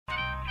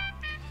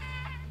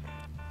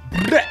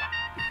The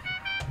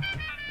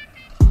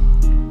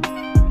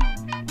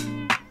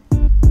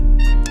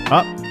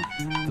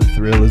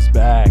thrill is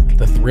back.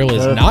 The thrill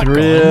is not gone.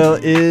 The thrill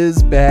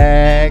is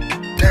back.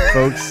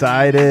 So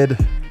excited.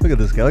 Look at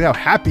this guy. Look how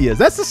happy he is.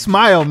 That's the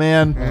smile,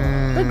 man.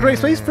 That's great.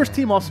 So he's first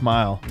team all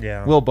smile.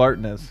 Yeah. Will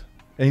Barton is.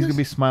 And he's going to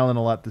be smiling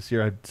a lot this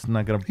year. It's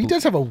not going to. He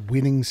does have a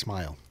winning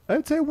smile. I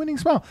would say a winning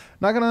smile.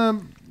 Not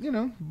going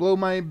to, blow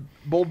my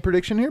bold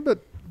prediction here,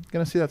 but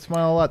going to see that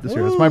smile a lot this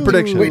year. That's my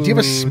prediction. Wait, do you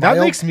have a smile?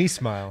 That makes me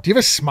smile. Do you have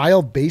a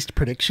smile-based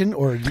prediction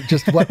or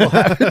just what will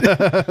happen?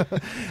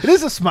 It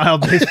is a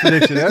smile-based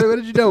prediction. What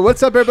did you know?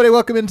 What's up, everybody?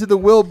 Welcome into the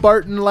Will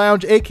Barton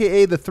Lounge,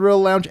 a.k.a. the Thrill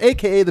Lounge,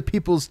 a.k.a. the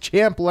People's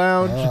Champ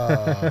Lounge,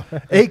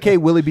 a.k.a.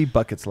 Willie B.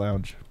 Buckets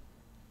Lounge,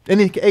 and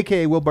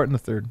a.k.a. Will Barton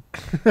III.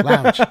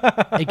 Lounge.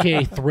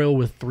 AKA Thrill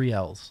with 3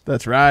 L's.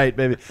 That's right,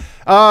 baby.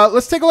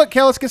 Let's take a look,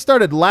 Cal. Let's get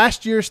started.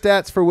 Last year's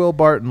stats for Will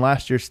Barton.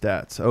 Last year's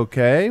stats.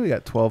 Okay, we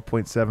got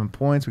 12.7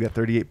 points. We got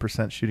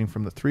 38% shooting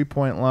from the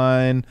three-point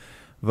line.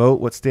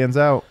 Vote. What stands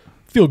out?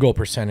 Field goal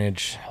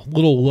percentage, a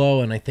little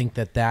low, and I think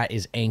that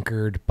is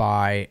anchored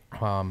by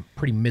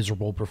pretty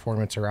miserable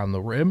performance around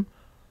the rim.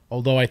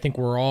 Although I think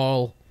we're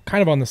all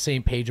kind of on the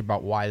same page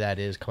about why that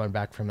is coming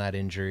back from that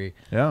injury.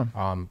 Yeah.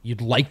 You'd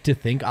like to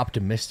think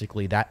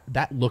optimistically that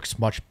looks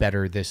much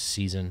better this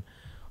season.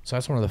 So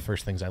that's one of the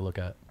first things I look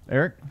at.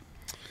 Eric?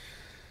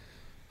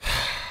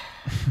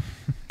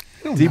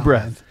 Deep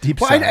breath. Deep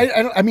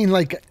sigh. I mean,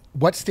 like,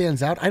 what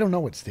stands out? I don't know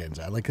what stands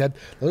out. Like that,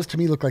 those to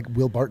me look like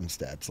Will Barton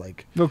stats.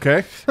 Like,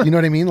 okay. You know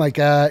what I mean? Like,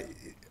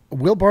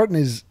 Will Barton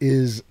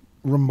is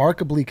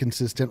remarkably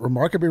consistent,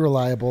 remarkably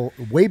reliable,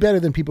 way better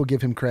than people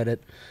give him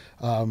credit.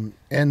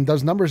 And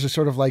those numbers are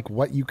sort of like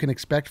what you can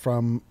expect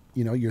from,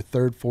 your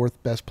third,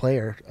 fourth best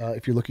player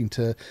if you're looking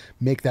to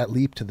make that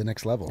leap to the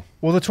next level.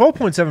 Well, the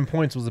 12.7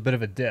 points was a bit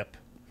of a dip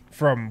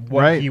from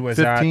what he was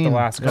 15. At the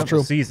last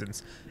couple of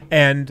seasons.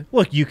 And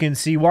look, you can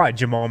see why.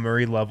 Jamal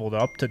Murray leveled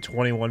up to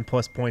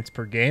 21-plus points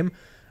per game.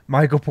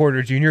 Michael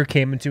Porter Jr.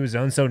 came into his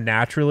own, so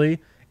naturally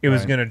it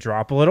was going to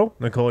drop a little.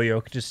 Nikola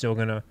Jokic is still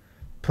going to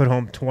put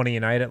home 20 a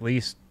night at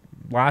least.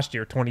 Last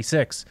year,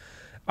 26.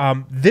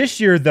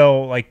 This year,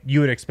 though, like you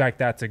would expect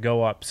that to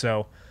go up.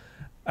 So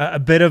a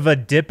bit of a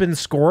dip in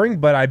scoring,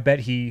 but I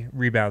bet he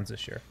rebounds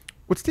this year.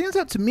 What stands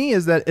out to me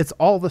is that it's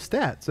all the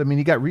stats. I mean,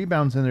 you got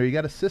rebounds in there, you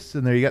got assists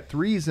in there, you got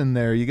threes in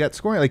there, you got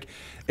scoring. Like,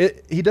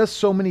 he does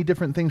so many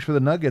different things for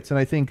the Nuggets, and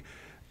I think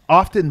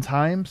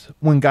oftentimes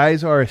when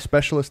guys are a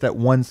specialist at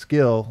one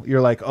skill,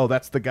 you're like, oh,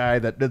 that's the guy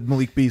that did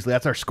Malik Beasley.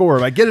 That's our scorer.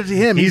 Like, get it to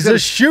him. He's a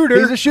shooter.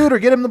 He's a shooter.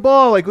 Get him the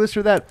ball, like this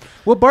or that.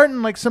 Well,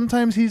 Barton, like,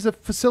 sometimes he's a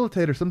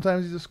facilitator.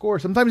 Sometimes he's a scorer.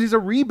 Sometimes he's a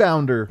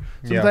rebounder.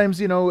 Sometimes,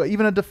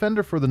 even a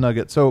defender for the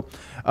Nuggets. So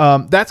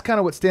that's kind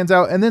of what stands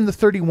out. And then the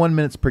 31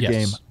 minutes per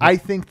game. I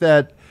think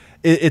that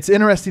it's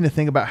interesting to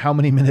think about how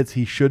many minutes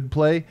he should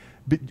play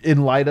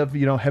in light of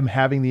him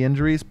having the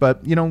injuries.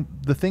 But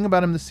the thing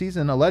about him this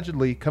season,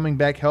 allegedly coming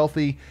back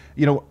healthy,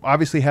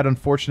 obviously had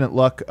unfortunate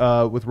luck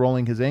with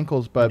rolling his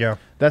ankles, but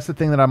that's the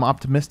thing that I'm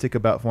optimistic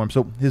about for him.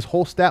 So his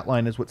whole stat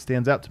line is what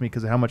stands out to me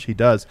because of how much he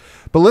does.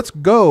 But let's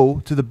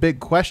go to the big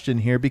question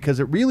here, because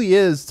it really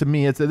is, to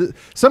me,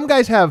 some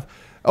guys have,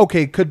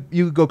 okay, could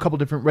you go a couple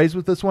different ways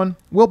with this one?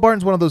 Will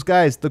Barton's one of those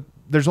guys.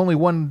 There's only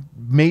one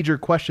major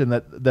question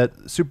that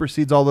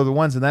supersedes all the other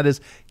ones, and that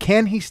is,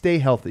 can he stay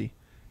healthy?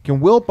 Can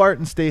Will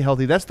Barton stay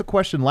healthy? That's the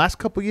question. Last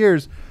couple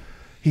years,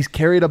 he's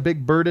carried a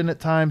big burden at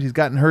times. He's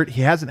gotten hurt.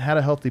 He hasn't had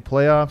a healthy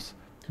playoffs.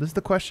 This is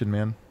the question,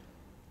 man.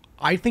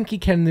 I think he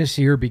can this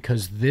year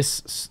because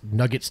this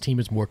Nuggets team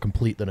is more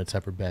complete than it's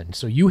ever been.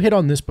 So you hit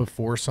on this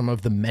before, some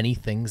of the many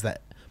things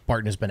that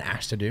Barton has been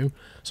asked to do,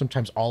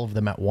 sometimes all of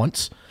them at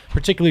once,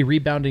 particularly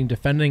rebounding,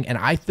 defending, and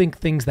I think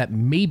things that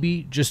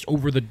maybe just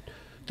over the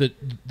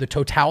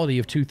totality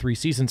of 2-3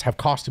 seasons have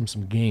cost him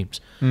some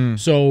games.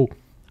 So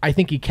I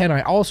think he can.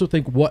 I also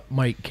think what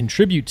might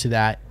contribute to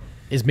that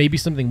is maybe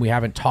something we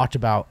haven't talked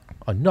about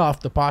enough,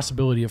 the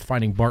possibility of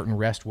finding Barton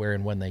rest where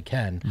and when they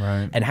can.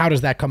 Right. And how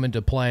does that come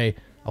into play?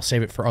 I'll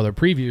save it for other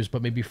previews,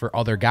 but maybe for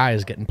other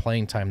guys getting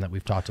playing time that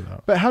we've talked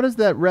about. But how does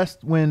that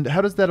how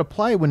does that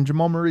apply when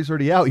Jamal Murray's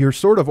already out? You're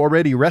sort of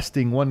already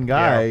resting one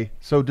guy. Yeah.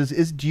 So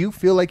do you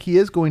feel like he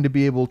is going to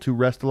be able to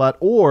rest a lot?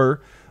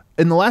 Or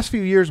in the last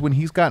few years when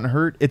he's gotten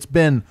hurt, it's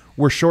been,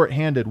 we're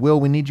shorthanded. Will,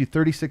 we need you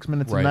 36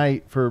 minutes a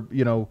night for,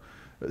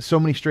 so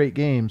many straight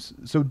games.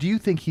 So do you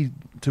think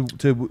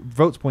to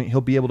Vote's point,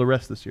 he'll be able to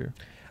rest this year?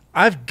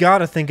 I've got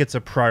to think it's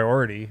a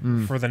priority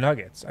for the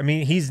Nuggets. I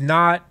mean, he's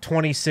not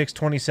 26,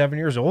 27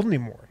 years old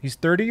anymore. He's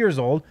 30 years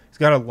old. He's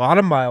got a lot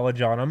of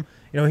mileage on him.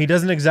 He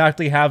doesn't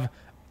exactly have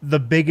the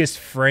biggest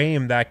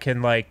frame that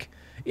can, like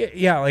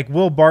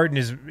Will Barton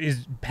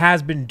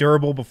has been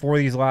durable before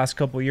these last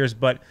couple of years,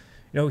 but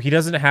he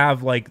doesn't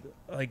have like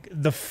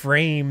the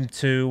frame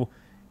to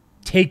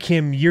take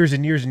him years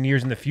and years and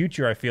years in the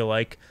future, I feel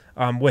like,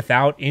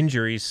 without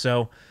injuries.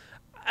 So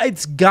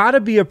it's got to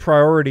be a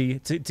priority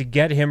to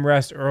get him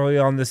rest early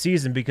on the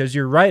season, because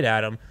you're right,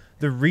 Adam.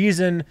 The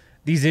reason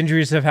these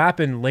injuries have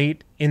happened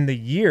late in the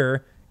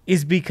year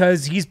is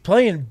because he's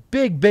playing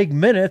big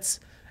minutes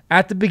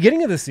at the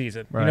beginning of the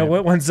season. Right. You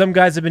know, when some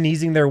guys have been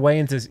easing their way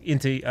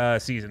into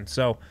season.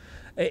 So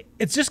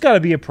it's just got to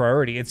be a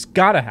priority. It's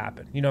got to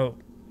happen. You know,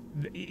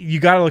 you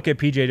got to look at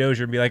PJ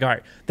Dozier and be like, all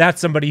right, that's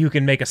somebody who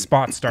can make a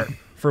spot start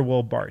for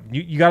Will Barton.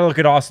 You got to look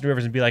at Austin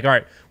Rivers and be like, all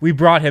right, we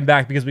brought him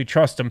back because we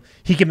trust him.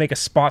 He can make a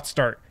spot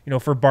start, you know,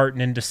 for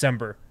Barton in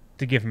December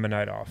to give him a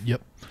night off.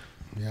 Yep.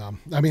 Yeah,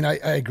 I mean, I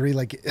agree.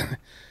 Like,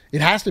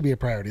 it has to be a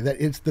priority. That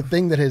it's the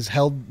thing that has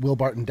held Will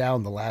Barton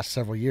down the last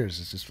several years.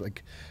 It's just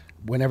like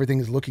when everything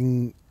is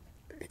looking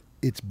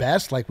its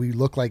best, like we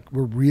look like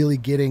we're really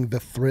getting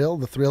the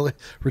thrill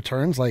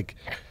returns. Like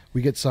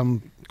we get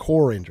some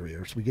core injury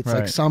or we get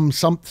like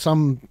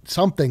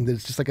something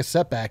that's just like a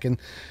setback, and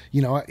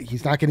you know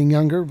he's not getting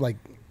younger. Like,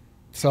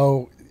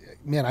 so,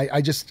 man, I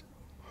just.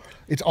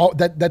 It's all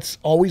that's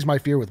always my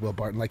fear with Will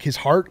Barton. Like his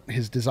heart,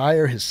 his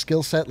desire, his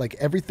skill set, like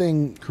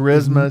everything,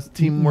 charisma,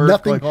 teamwork,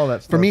 nothing, like all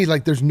that stuff. For me,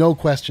 like there's no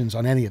questions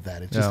on any of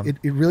that. It's just it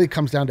really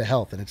comes down to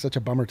health, and it's such a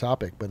bummer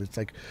topic, but it's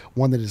like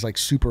one that is like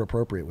super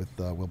appropriate with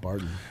Will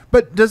Barton.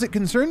 But does it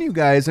concern you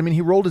guys? I mean,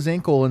 he rolled his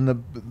ankle in the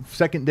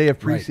second day of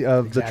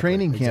the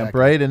training camp,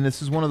 right? And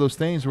this is one of those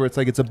things where it's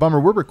like it's a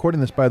bummer. We're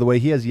recording this, by the way.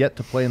 He has yet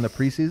to play in the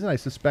preseason. I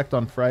suspect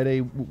on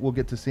Friday we'll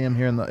get to see him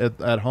here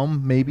at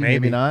home.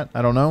 Maybe not.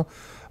 I don't know.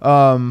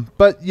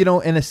 But you know,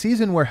 in a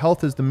season where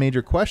health is the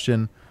major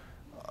question,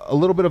 a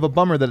little bit of a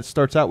bummer that it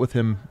starts out with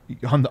him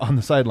on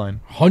the sideline.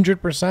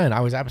 100%.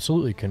 I was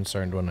absolutely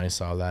concerned when I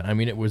saw that. I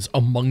mean, it was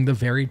among the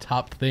very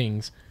top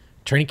things.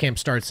 Training camp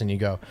starts and you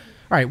go, all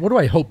right, what do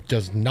I hope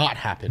does not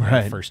happen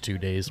in the first 2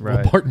 days?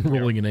 Will Barton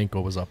rolling an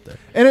ankle was up there.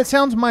 And it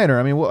sounds minor.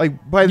 I mean,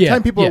 like by the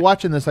time people are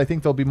watching this, I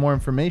think there'll be more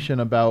information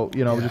about,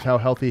 you know, just how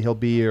healthy he'll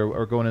be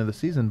or going into the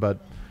season. But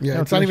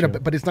yeah, it's not even.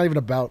 But it's not even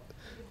about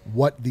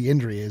what the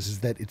injury is. Is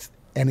that it's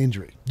an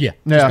injury? Yeah.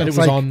 It's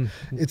like,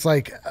 it's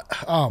like,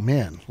 oh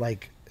man,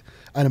 like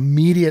an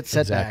immediate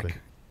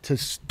setback to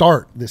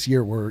start this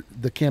year, where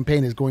the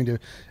campaign is going to,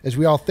 as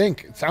we all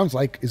think, it sounds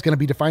like, is going to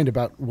be defined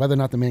about whether or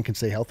not the man can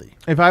stay healthy.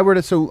 If I were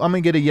to, so I'm going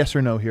to get a yes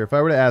or no here. If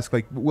I were to ask,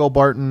 like, Will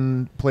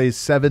Barton plays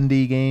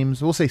 70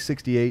 games, we'll say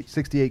 68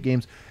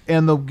 games,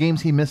 and the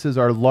games he misses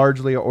are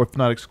largely, or if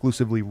not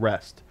exclusively,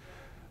 rest.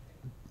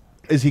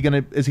 Is he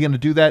gonna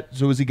do that?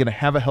 So is he gonna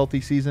have a healthy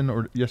season,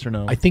 or yes or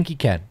no? I think he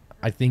can.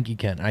 I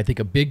think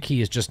a big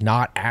key is just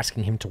not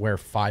asking him to wear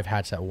 5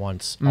 hats at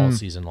once all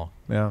season long.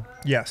 Yeah.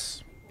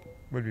 Yes,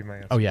 would be my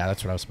answer. Oh yeah,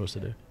 that's what I was supposed to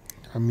do.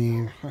 I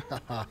mean,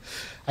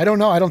 I don't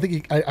know. I don't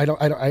think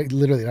I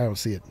literally don't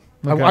see it.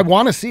 Okay. I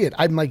want to see it.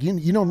 I'm like,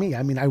 you know me.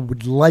 I mean, I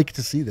would like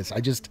to see this. I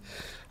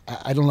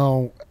don't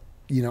know.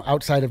 You know,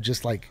 outside of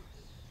just like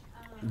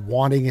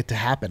wanting it to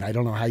happen, I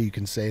don't know how you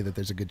can say that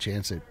there's a good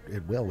chance it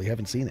will. We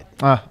haven't seen it.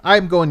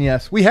 I'm going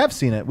yes. We have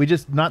seen it. We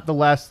just not the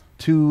last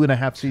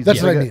 2.5 seasons.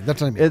 That's what I mean.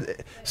 That's what I mean.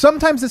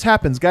 Sometimes this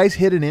happens. Guys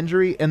hit an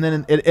injury, and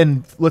then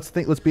and let's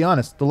be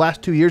honest. The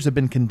last 2 years have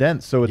been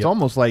condensed, so it's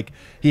almost like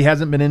he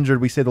hasn't been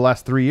injured. We say the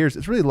last 3 years.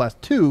 It's really the last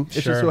 2.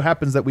 It just so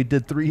happens that we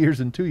did 3 years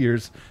and 2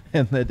 years,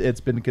 and that it's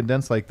been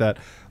condensed like that.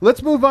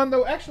 Let's move on,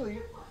 though. Actually.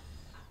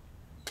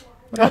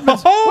 What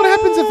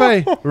happens if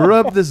I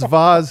rub this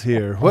vase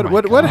here?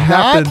 What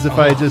happens if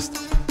I just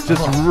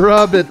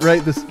rub it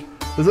right this?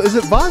 Is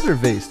it vase or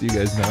vase? Do you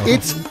guys know?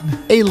 It's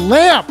a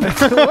lamp.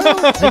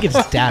 I think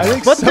it's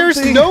data. But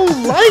there's no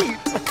light.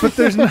 But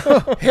there's no.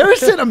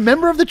 Harrison, a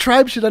member of the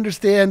tribe, should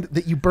understand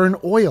that you burn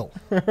oil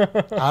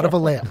out of a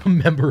lamp. A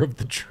member of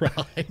the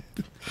tribe.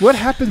 What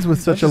happens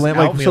with such a lamp?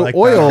 Out me like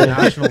oil. that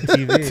on national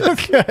TV.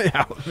 Okay,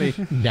 out me.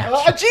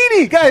 A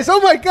genie, guys! Oh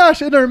my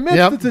gosh! In our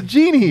midst, it's a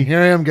genie. Here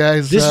I am,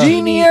 guys. This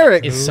genie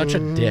Eric is such a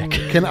dick.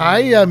 Can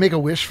I make a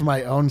wish for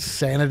my own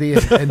sanity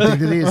and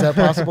dignity? Is that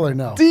possible or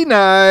no?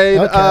 Denied.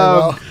 Okay,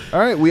 well. All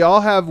right, we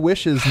all have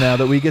wishes now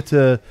that we get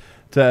to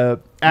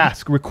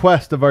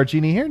request of our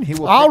genie here, and he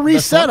will. I'll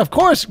reset, of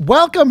course.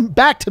 Welcome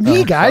back to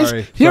me, guys.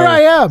 Sorry. Here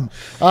I am.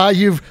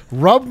 You've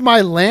rubbed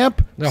my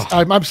lamp.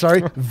 I'm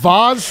sorry,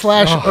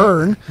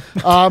 vase/urn,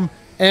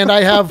 and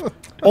I have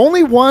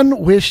only one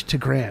wish to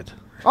grant.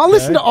 I'll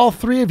listen to all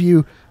three of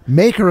you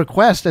make a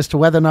request as to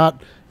whether or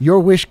not your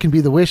wish can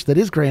be the wish that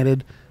is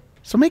granted.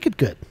 So make it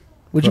good.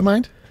 Would you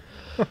mind?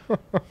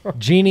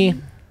 Genie,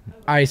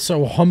 I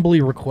so humbly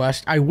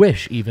request, I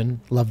wish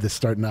even, Love this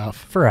starting off.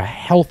 for a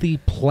healthy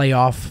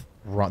playoff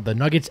run. The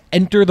Nuggets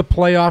enter the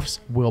playoffs.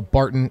 Will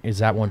Barton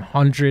is at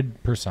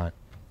 100%.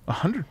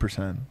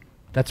 100%.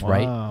 That's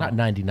right. Not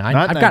 99.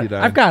 Not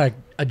 99. I've got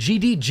a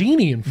GD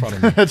Genie in front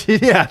of me.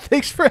 Yeah,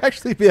 thanks for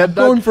actually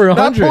going for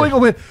 100. Not pulling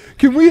away.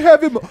 Can we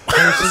have him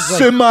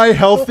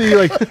semi-healthy,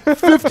 like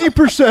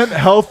 50%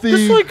 healthy?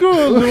 Just like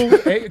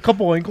a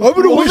couple ankles. I'm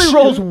gonna wish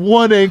rolls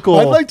one ankle.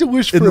 I'd like to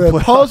wish for a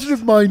positive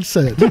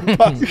mindset.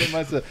 Positive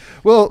mindset.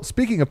 Well,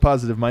 speaking of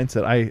positive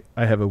mindset,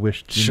 I have a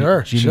wish.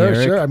 Genie Sure.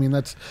 Eric. I mean,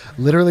 that's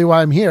literally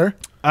why I'm here.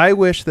 I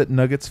wish that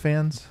Nuggets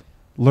fans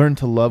learn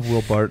to love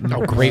Will Barton.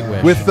 Oh, great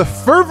wish. With the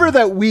fervor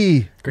that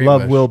we Great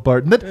love wish. Will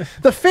Barton.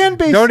 The fan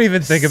base Don't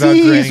even think about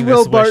sees granting Will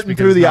this wish Barton because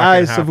through it's the not gonna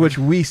eyes of happen. which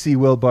we see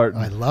Will Barton.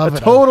 I love a it.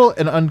 total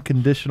and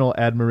unconditional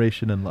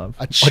admiration and love.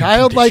 A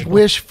childlike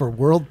wish for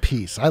world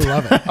peace. I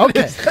love it.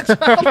 Okay.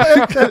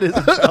 That is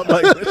a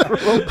childlike wish for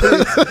world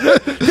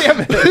peace. Damn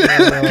it.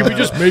 Can we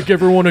just make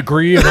everyone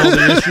agree on all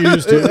the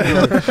issues?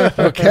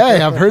 Too?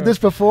 Okay. I've heard this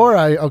before.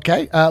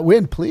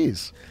 Win,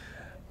 please.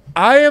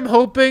 I am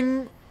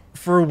hoping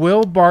for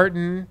Will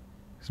Barton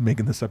He's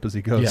making this up as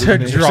he goes. Yeah.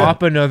 to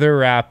drop another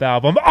rap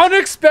album.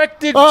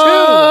 Unexpected 2!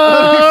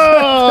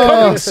 Oh!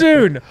 Coming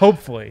soon,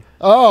 hopefully.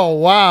 Oh,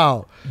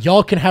 wow.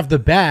 Y'all can have the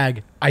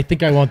bag. I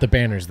think I want the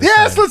banners this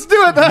Yes, time. let's do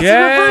it. Let's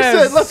reverse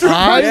it. Let's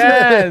reverse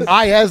Yes. it.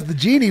 I, as the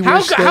genie, How,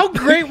 wish that- how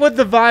great would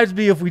the vibes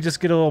be if we just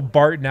get a little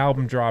Barton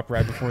album drop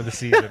right before the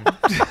season?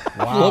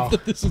 I love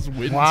that this is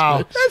Wynn's Wow.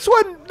 wish. That's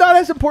one not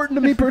as important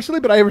to me personally,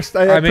 but I mean,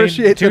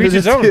 appreciate to that each it his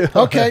is own. too.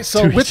 Okay,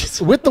 so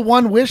with the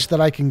one wish that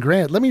I can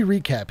grant, let me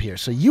recap here.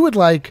 So you would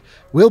like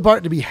Will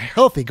Barton to be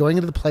healthy going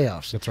into the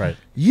playoffs. That's right.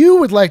 You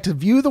would like to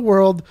view the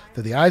world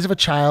through the eyes of a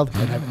child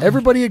and have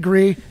everybody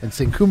agree and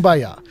sing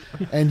Kumbaya.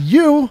 And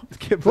you,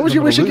 what was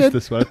your wish again?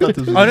 This one. I thought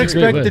this was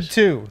Unexpected wish.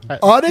 2.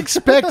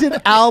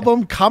 Unexpected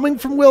album coming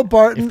from Will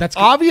Barton. If that's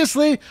good-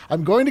 Obviously,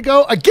 I'm going to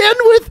go again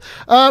with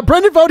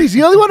Brendan Vogt. He's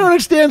the only one who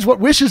understands what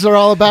wishes are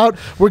all about.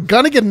 We're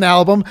going to get an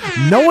album.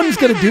 No one's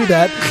going to do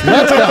that.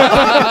 Let's go.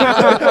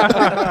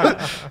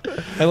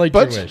 I like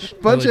bunch, your wish.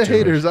 bunch I like of your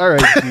haters. All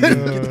right,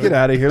 get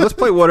out of here. Let's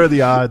play What Are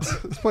the Odds?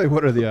 Let's play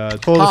What Are the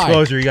Odds? Full Hi.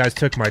 disclosure, you guys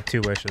took my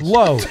 2 wishes. Wish.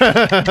 Whoa.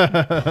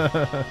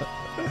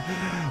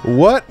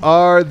 What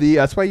are the?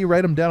 That's why you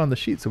write them down on the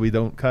sheet so we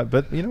don't cut.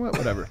 But you know what?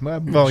 Whatever.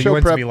 Well, you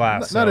went to me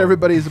last, Not so.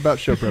 everybody's about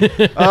show prep.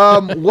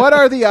 What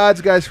are the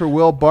odds, guys, for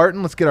Will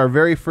Barton? Let's get our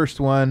very first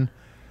one.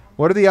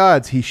 What are the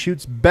odds? He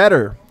shoots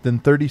better than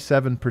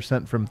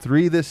 37% from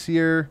 3 this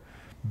year.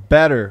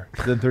 Better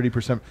than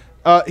 30%.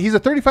 He's a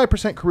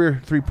 35%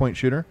 career three-point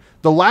shooter.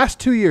 The last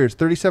 2 years,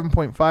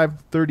 37.5,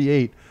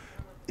 38.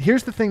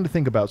 Here's the thing to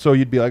think about. So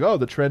you'd be like, oh,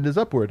 the trend is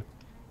upward.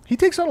 He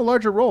takes on a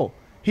larger role.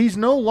 He's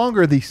no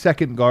longer the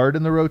second guard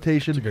in the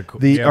rotation.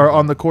 Or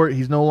on the court.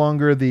 He's no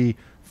longer the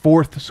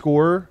fourth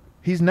scorer.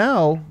 He's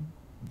now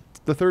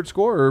the third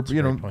scorer,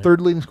 third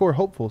leading scorer,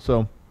 hopeful.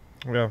 So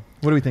Yeah.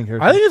 what do we think here?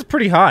 I think it's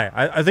pretty high.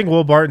 I think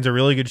Will Barton's a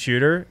really good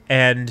shooter,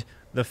 and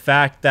the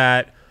fact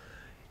that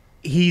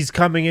he's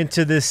coming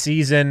into this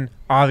season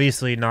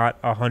obviously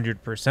not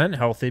 100%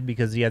 healthy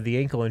because he had the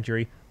ankle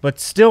injury, but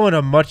still in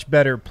a much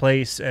better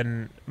place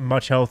and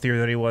much healthier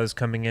than he was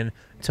coming in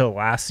to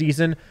last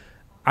season.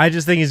 I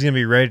just think he's going to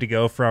be ready to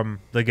go from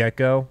the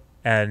get-go,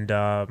 and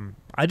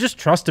I just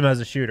trust him as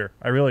a shooter.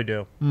 I really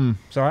do.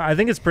 So I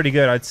think it's pretty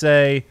good. I'd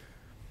say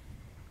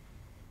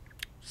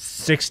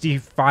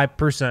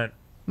 65%.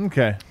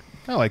 Okay.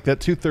 I like that.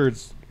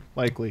 2/3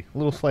 likely. A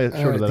little slight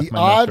short of that. The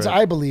odds,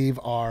 I believe,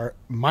 are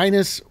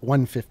minus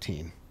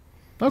 115.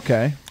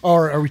 Okay.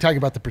 Or are we talking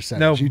about the percentage?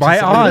 No, You by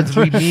just- odds,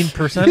 we mean You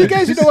percentage.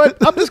 guys, you know what?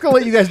 I'm just going to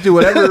let you guys do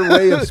whatever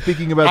way of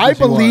speaking about I this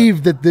you want.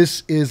 believe that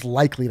this is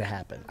likely to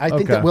happen. I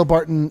think Okay. that Will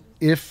Barton,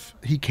 if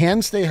he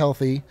can stay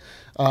healthy,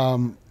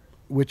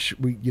 which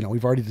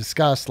we've already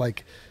discussed,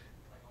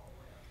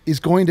 is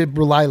going to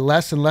rely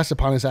less and less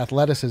upon his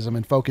athleticism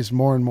and focus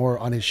more and more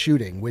on his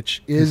shooting,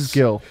 which is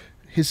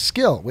his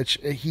skill, which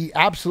he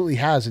absolutely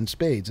has in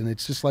spades. And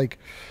it's just like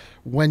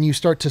when you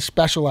start to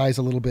specialize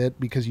a little bit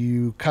because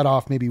you cut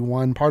off maybe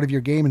one part of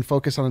your game and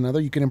focus on another,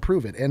 you can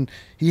improve it. And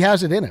he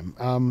has it in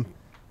him.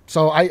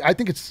 So I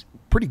think it's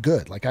pretty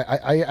good.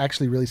 I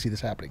actually really see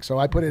this happening. So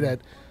I put it at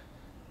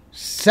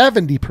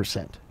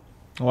 70%.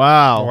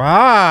 Wow.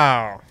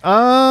 Wow.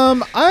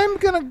 I'm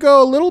gonna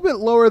go a little bit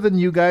lower than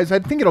you guys. I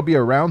think it'll be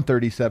around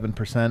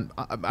 37%,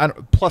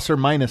 plus or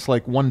minus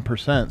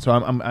 1%. So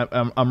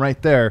I'm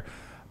right there.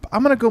 But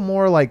I'm gonna go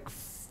more like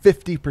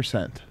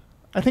 50%.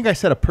 I think I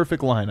set a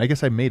perfect line. I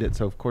guess I made it,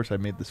 so of course I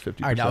made this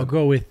 50%. All right, I'll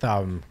go with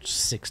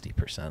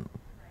 60%.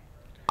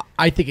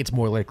 I think it's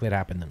more likely to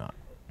happen than not.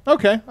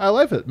 Okay, I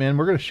love it, man.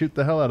 We're gonna shoot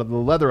the hell out of the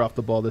leather off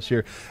the ball this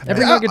year.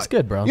 Every Nugget's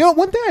good, bro. You know,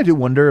 one thing I do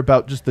wonder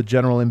about just the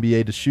general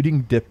NBA, does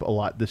shooting dip a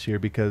lot this year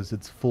because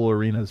it's full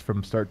arenas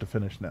from start to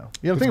finish now?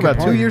 You know, think about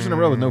 2 years in a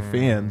row with no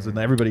fans and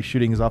everybody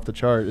shooting is off the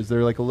chart. Is there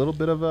a little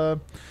bit of a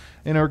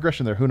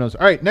regression there? Who knows?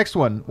 All right, next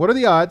one. What are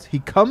the odds he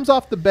comes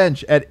off the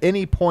bench at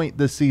any point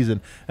this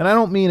season? And I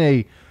don't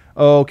mean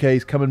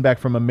he's coming back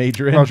from a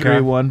major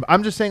injury one.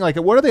 I'm just saying,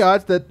 what are the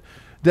odds that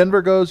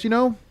Denver goes,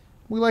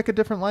 we like a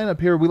different lineup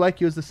here. We like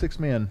you as the sixth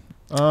man.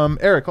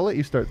 Eric, I'll let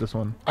you start this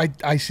one.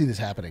 I see this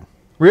happening.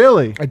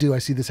 Really? I do. I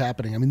see this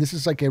happening. I mean, this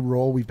is like a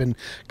role we've been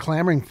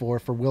clamoring for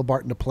Will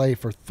Barton to play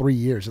for 3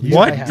 years. At least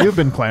What? I have. You've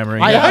been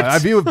clamoring. I Yeah,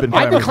 have. you've been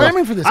I've clamoring. been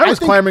clamoring for this. I was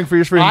clamoring for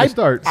him to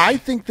start. I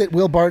think that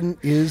Will Barton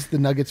is the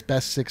Nuggets'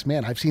 best sixth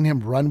man. I've seen him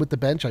run with the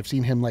bench. I've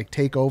seen him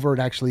take over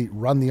and actually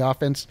run the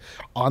offense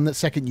on the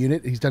second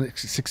unit. He's done it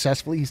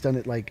successfully. He's done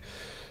it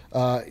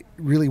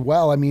really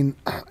well. I mean,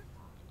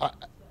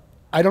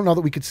 I don't know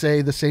that we could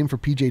say the same for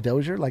PJ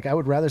Dozier. Like, I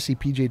would rather see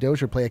PJ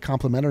Dozier play a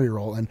complementary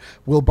role and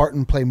Will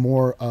Barton play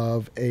more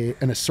of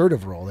an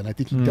assertive role, and I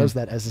think he does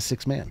that as a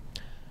sixth man.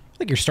 I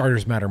think your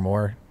starters matter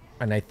more,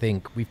 and I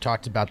think we've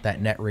talked about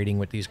that net rating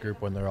with these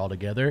group when they're all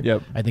together.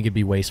 Yep. I think it'd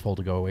be wasteful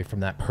to go away from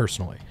that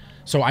personally.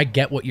 So I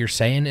get what you're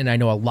saying, and I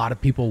know a lot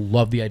of people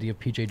love the idea of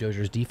PJ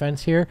Dozier's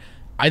defense here.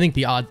 I think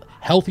the odd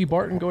healthy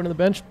Barton going to the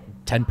bench,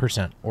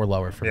 10% or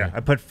lower for me. I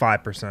put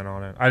 5%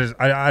 on it.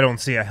 I don't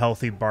see a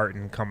healthy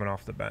Barton coming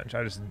off the bench.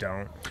 I just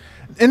don't.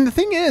 And the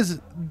thing is,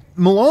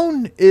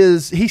 Malone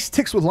he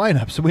sticks with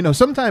lineups, so we know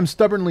sometimes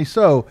stubbornly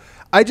so.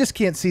 I just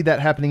can't see that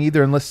happening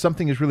either unless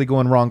something is really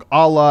going wrong,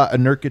 a la a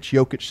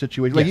Nurkic-Jokic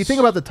situation. Like, you think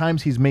about the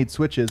times he's made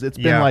switches, it's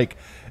been like,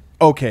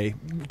 okay,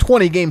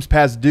 20 games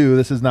past due,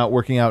 this is not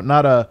working out.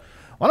 Not a,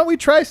 why don't we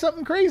try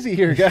something crazy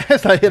here,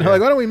 guys? Like, why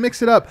don't we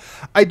mix it up?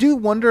 I do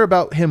wonder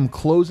about him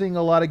closing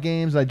a lot of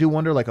games. I do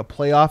wonder, like, a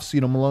playoffs.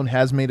 Malone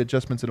has made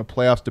adjustments in a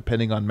playoffs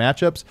depending on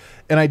matchups.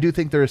 And I do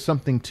think there is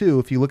something, too,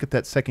 if you look at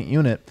that second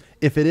unit,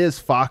 if it is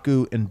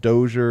Facu and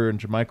Dozier and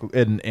Jermichael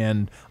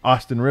and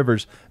Austin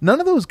Rivers, none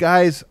of those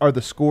guys are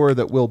the scorer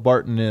that Will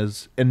Barton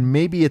is. And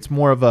maybe it's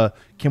more of a,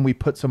 can we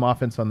put some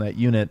offense on that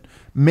unit?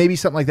 Maybe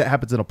something like that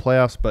happens in a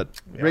playoffs, but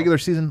regular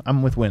season,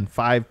 I'm with Win.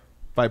 5%,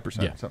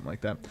 something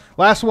like that.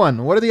 Last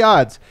one. What are the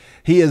odds?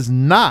 He is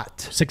not.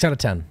 6 out of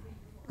 10.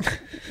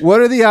 What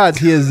are the odds?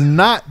 He is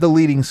not the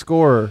leading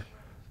scorer,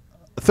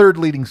 third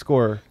leading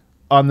scorer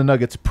on the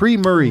Nuggets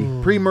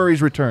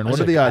pre-Murray's return. What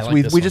are the odds?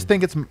 We just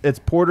think it's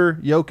Porter,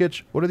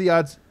 Jokic. What are the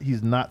odds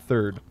he's not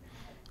third?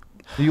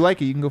 Do you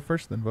like it? You can go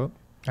first then, vote.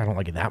 I don't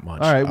like it that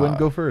much. All right, Win,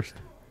 go first.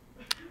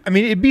 I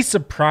mean, it'd be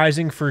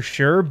surprising for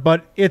sure,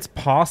 but it's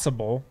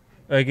possible.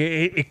 Like,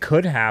 it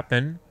could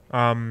happen.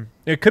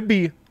 It could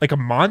be like a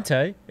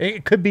Monte.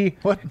 It could be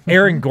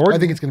Aaron Gordon. I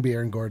think it's going to be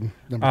Aaron Gordon,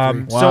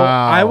 number 3. So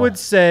I would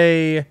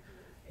say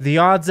the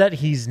odds that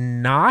he's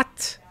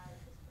not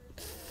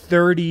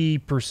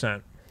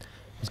 30%.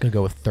 I was going to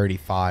go with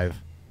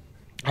 35.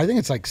 I think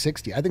it's like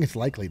 60. I think it's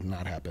likely to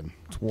not happen.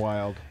 It's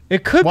wild.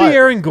 It could be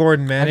Aaron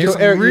Gordon, man. It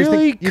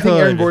really could. You think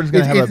Aaron Gordon's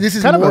going to have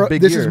a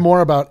big year? This is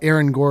more about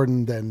Aaron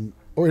Gordon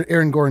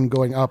Aaron Gordon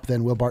going up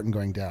than Will Barton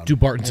going down. Do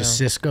Barton's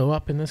assists go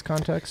up in this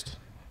context?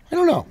 I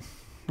don't know.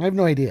 I have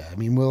no idea. I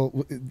mean,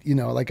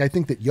 I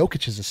think that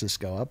Jokic's assists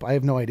go up. I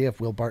have no idea if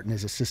Will Barton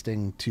is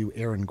assisting to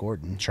Aaron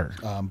Gordon. Sure.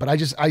 But I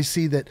just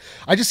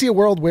see a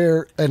world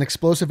where an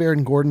explosive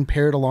Aaron Gordon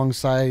paired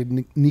alongside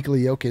Nikola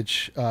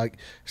Jokic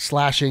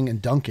slashing and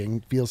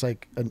dunking feels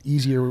like an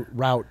easier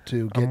route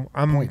to get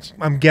points.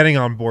 I'm getting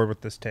on board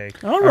with this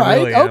take. All right.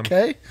 Really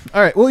okay.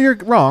 All right. Well, you're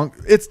wrong.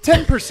 It's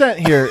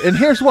 10% here, and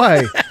here's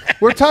why.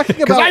 We're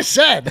talking about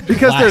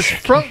because there's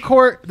front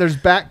court, there's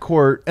back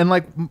court, and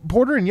like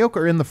Porter and Jokic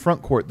are in the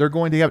front court. They're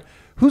going to have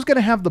who's going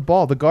to have the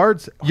ball? The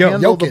guards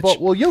handle the ball.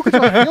 Well, Jokic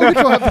will have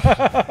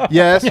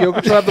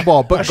Jokic will have the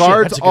ball, but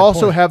guards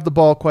also have the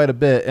ball quite a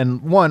bit.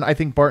 And one, I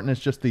think Barton is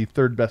just the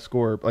third best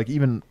scorer, like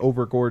even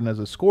over Gordon as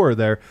a scorer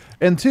there.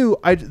 And two,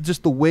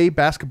 just the way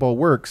basketball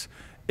works,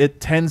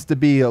 it tends to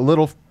be a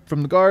little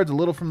from the guards, a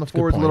little from the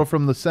forwards, a little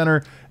from the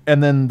center,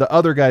 and then the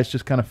other guys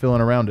just kind of filling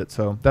around it.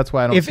 So that's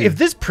why I don't. If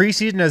this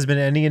preseason has been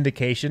any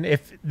indication,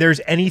 if there's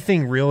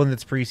anything real in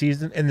this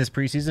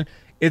preseason,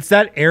 it's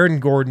that Aaron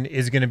Gordon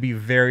is going to be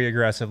very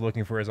aggressive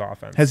looking for his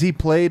offense. Has he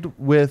played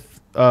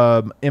with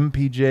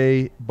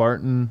MPJ,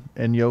 Barton,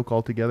 and Yoke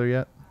all together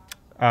yet?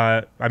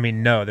 I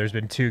mean, no. There's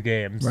been 2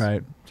 games.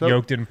 Right. So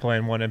Yoke didn't play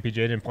in one. MPJ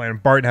didn't play in.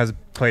 Barton hasn't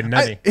played in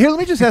any. Here, let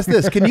me just ask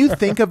this: can you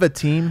think of a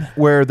team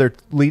where their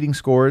leading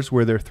scorers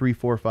where they're 3,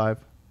 4, 5?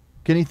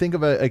 Can you think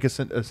of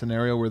a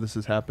scenario where this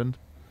has happened?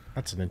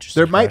 That's an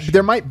interesting.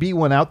 There might be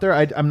one out there.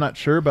 I'm not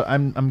sure, but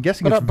I'm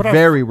guessing it's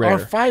very rare. Our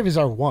 5 is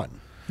our 1.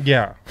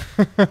 Yeah.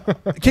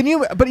 Can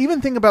you? But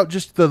even think about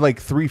just the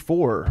 3,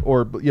 4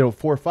 or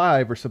 4,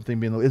 5 or something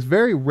being. It's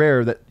very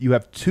rare that you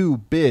have 2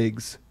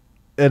 bigs.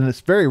 And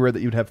it's very rare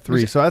that you'd have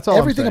 3. So that's all.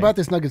 Everything about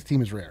this Nuggets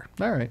team is rare.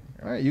 All right.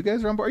 You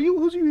guys are on board.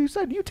 Who's your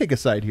side? You take a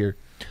side here.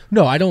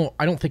 No, I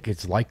don't think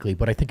it's likely,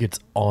 but I think it's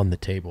on the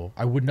table.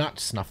 I would not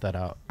snuff that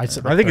out. I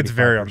think it's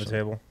very on the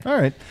table. All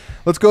right.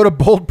 Let's go to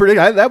bold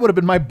prediction. That would have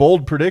been my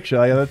bold prediction.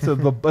 That's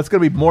going to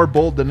be more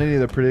bold than any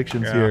of the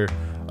predictions here.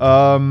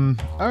 All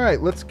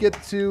right. Let's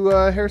get to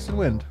Harrison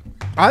Wind.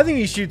 I think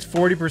he shoots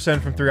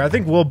 40% from 3. I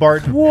think Will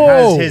Barton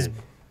has his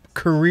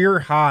career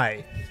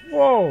high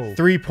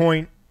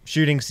 3-point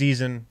shooting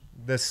season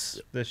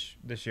this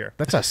year.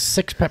 That's a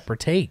 6 pepper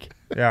take.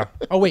 Yeah.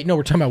 Oh wait, no,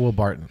 we're talking about Will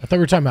Barton. I thought we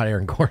were talking about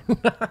Aaron Gordon.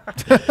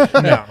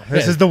 No,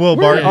 this is the Will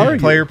Barton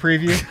player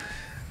preview.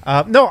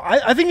 No,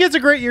 I think he has a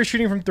great year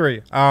shooting from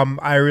 3.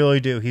 I really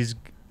do.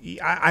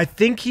 I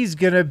think he's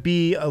gonna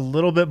be a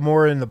little bit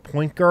more in the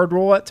point guard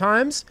role at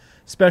times,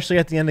 especially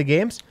at the end of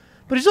games.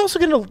 But he's also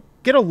gonna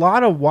get a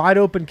lot of wide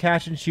open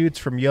catch and shoots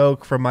from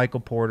Yoke, from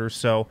Michael Porter.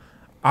 So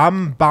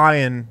I'm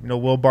buying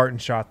Will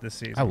Barton's shot this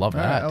season. I love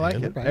that. I like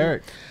it.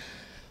 Eric.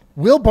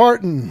 Will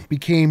Barton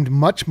became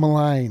much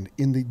maligned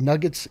in the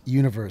Nuggets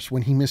universe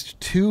when he missed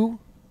 2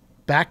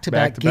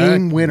 back-to-back Back-to-back,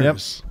 game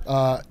winners.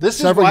 This is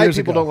several why years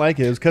people ago. don't like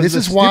it. Is because This the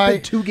is why-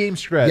 stupid 2-game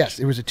stretch. Yes,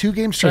 it was a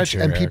 2-game stretch,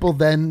 Sure, and Eric. people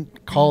then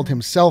called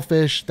him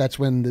selfish. That's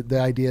when the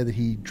idea that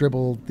he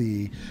dribbled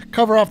the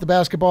cover off the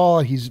basketball,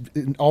 and he's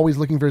always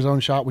looking for his own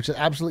shot, which is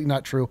absolutely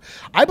not true.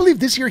 I believe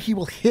this year he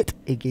will hit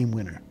a game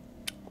winner.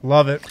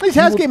 Love it. He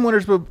has game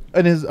winners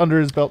under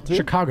his belt too.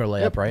 Chicago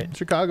layup, right?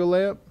 Chicago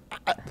layup.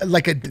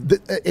 Like a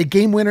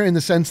game winner in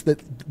the sense that,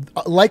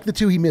 like the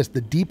two he missed,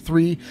 the deep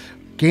three,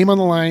 game on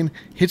the line,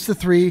 hits the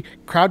three,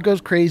 crowd goes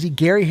crazy,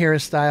 Gary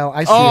Harris style.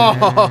 I see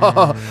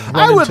it.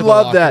 I would into the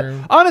love locker that.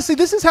 room. Honestly,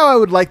 this is how I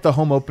would like the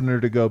home opener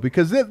to go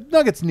because the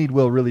Nuggets need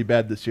Will really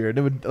bad this year. And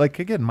it would, like,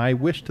 again, my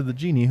wish to the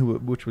genie,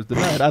 which was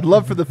denied. I'd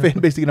love for the fan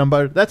base to get on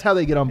board. That's how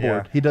they get on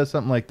board. Yeah. He does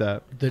something like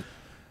that.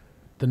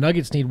 The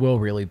Nuggets need Will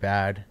really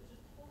bad.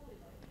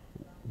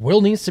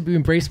 Will needs to be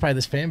embraced by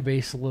this fan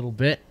base a little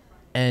bit,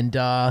 and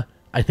I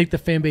think the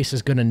fan base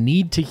is going to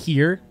need to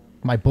hear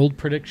my bold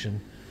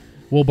prediction.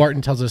 Will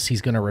Barton tells us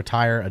he's going to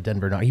retire a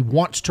Denver Nugget. He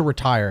wants to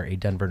retire a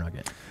Denver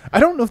Nugget. I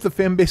don't know if the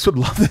fan base would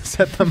love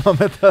this at the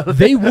moment, though.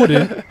 They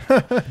wouldn't,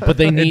 but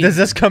they need. Does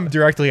this come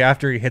directly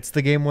after he hits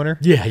the game winner?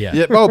 Yeah.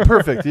 Yeah. Oh,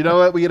 perfect. You know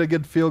what? We get a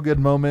good feel-good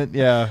moment.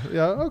 Yeah.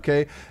 Yeah.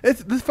 Okay.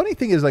 It's the funny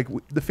thing is, like,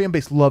 the fan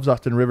base loves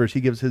Austin Rivers.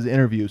 He gives his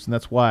interviews, and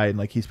that's why. And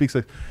like he speaks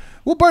like,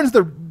 Will Barton's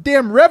the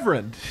damn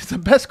reverend. It's the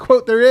best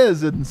quote there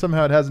is, and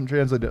somehow it hasn't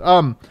translated.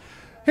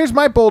 Here's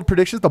my bold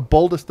prediction. It's the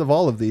boldest of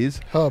all of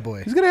these. Oh,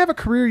 boy. He's going to have a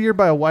career year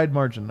by a wide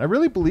margin. I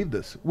really believe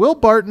this. Will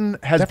Barton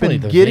has Definitely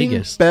been the getting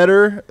Vegas.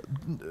 better.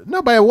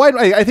 No, by a wide.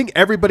 I think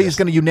everybody's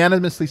going to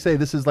unanimously say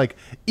this is like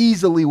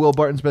easily Will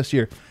Barton's best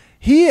year.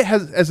 He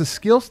has, as a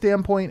skill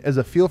standpoint, as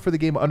a feel for the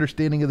game,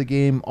 understanding of the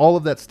game, all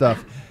of that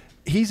stuff,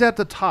 he's at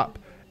the top.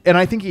 And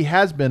I think he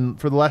has been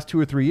for the last 2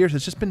 or 3 years.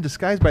 It's just been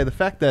disguised by the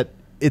fact that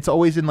it's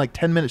always in like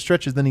 10-minute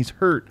stretches, then he's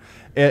hurt,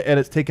 and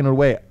it's taken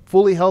away.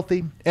 Fully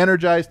healthy,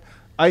 energized.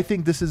 I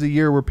think this is a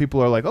year where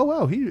people are like, oh,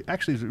 wow, he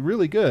actually is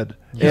really good.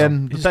 Yeah.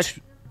 And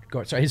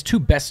His two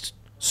best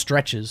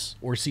stretches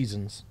or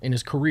seasons in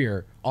his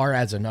career are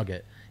as a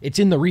Nugget. It's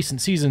in the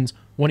recent seasons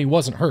when he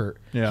wasn't hurt.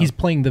 Yeah. He's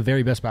playing the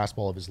very best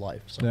basketball of his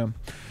life. So. yeah.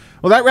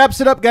 Well, that wraps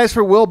it up, guys,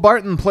 for Will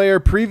Barton player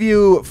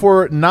preview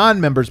for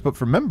non-members. But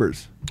for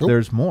members,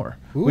 there's more.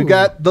 We've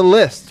got the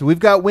list. We've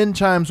got wind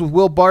chimes with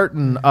Will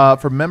Barton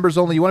for members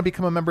only. You want to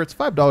become a member, it's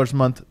 $5 a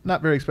month.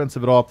 Not very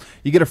expensive at all.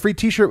 You get a free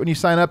T-shirt when you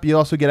sign up. You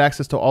also get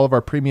access to all of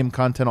our premium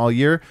content all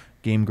year.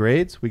 Game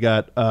grades. We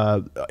got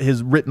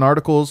his written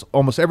articles,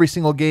 almost every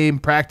single game,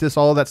 practice,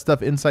 all of that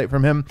stuff, insight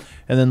from him.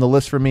 And then the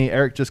list for me.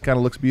 Eric just kind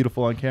of looks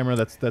beautiful on camera.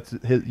 That's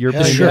your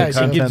Yeah, premium sure.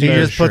 content. He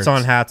there. just puts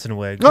on hats and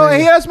wigs. Oh,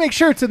 he does make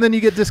shirts, and then you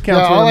get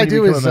discounts. all when I you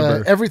do become is a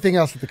member. everything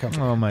else at the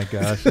company. Oh my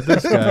gosh,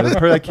 this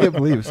guy! I can't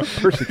believe he's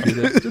so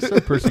persecuted. Just so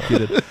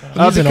persecuted. He's an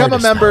Become a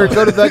artist. member.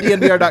 Go to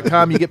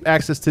thednvr.com. You get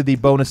access to the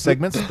bonus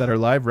segments that are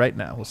live right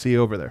now. We'll see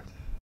you over there.